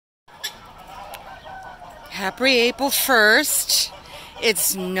Happy April 1st.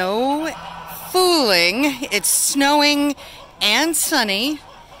 It's no fooling. It's snowing and sunny.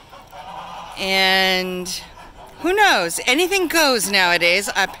 And who knows? Anything goes nowadays,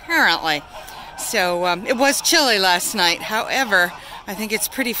 apparently. So it was chilly last night. However, I think it's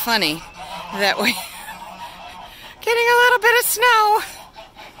pretty funny that we're getting a little bit of snow.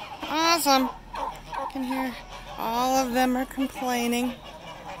 Awesome. You can hear all of them are complaining.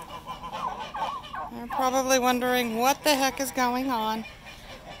 They're probably wondering what the heck is going on.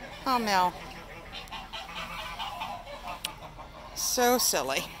 Oh, Mel. So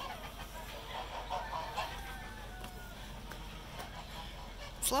silly.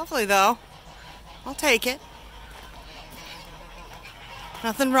 It's lovely, though. I'll take it.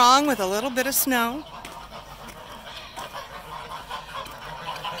 Nothing wrong with a little bit of snow.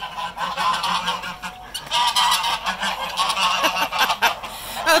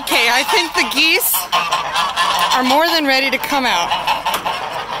 Okay, I think the geese are more than ready to come out.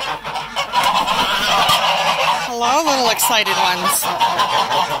 Hello, little excited ones.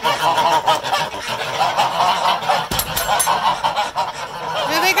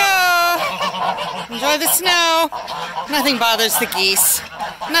 There they go. Enjoy the snow. Nothing bothers the geese.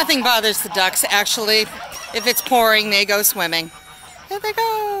 Nothing bothers the ducks, actually. If it's pouring, they go swimming. There they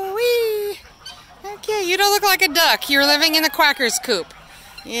go. Whee! Okay, you don't look like a duck. You're living in the quacker's coop.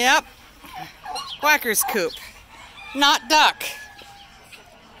 Yep. Quacker's coop. Not duck.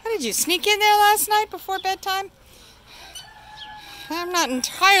 What, did you sneak in there last night before bedtime? I'm not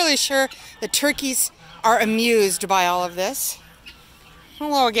entirely sure the turkeys are amused by all of this.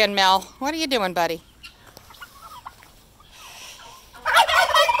 Hello again, Mel. What are you doing, buddy?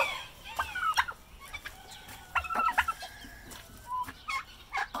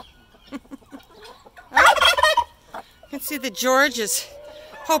 You can see that George is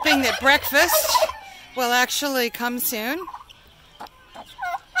hoping that breakfast will actually come soon.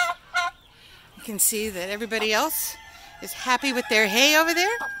 You can see that everybody else is happy with their hay over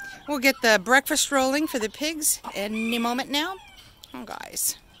there. We'll get the breakfast rolling for the pigs any moment now. Oh,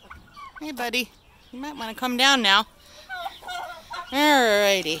 guys. Hey, buddy. You might want to come down now.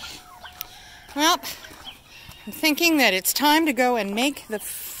 Alrighty. Well, I'm thinking that it's time to go and make the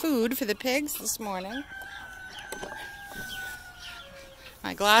food for the pigs this morning.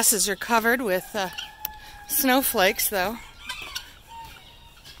 My glasses are covered with snowflakes, though.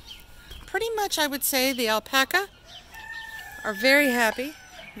 Pretty much, I would say, the alpaca are very happy.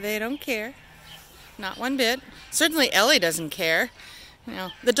 They don't care. Not one bit. Certainly Ellie doesn't care. You know,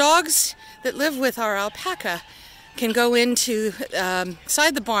 the dogs that live with our alpaca can go into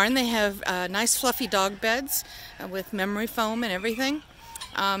inside the barn. They have nice fluffy dog beds with memory foam and everything.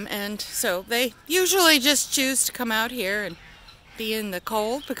 And so they usually just choose to come out here and be in the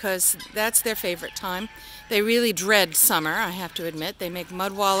cold because that's their favorite time. They really dread summer, I have to admit. They make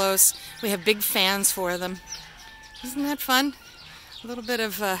mud wallows. We have big fans for them. Isn't that fun? A little bit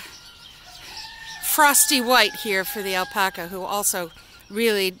of frosty white here for the alpaca, who also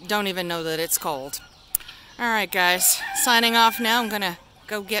really don't even know that it's cold. All right, guys, signing off now. I'm gonna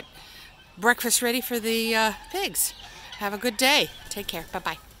go get breakfast ready for the pigs. Have a good day. Take care.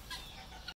 Bye-bye.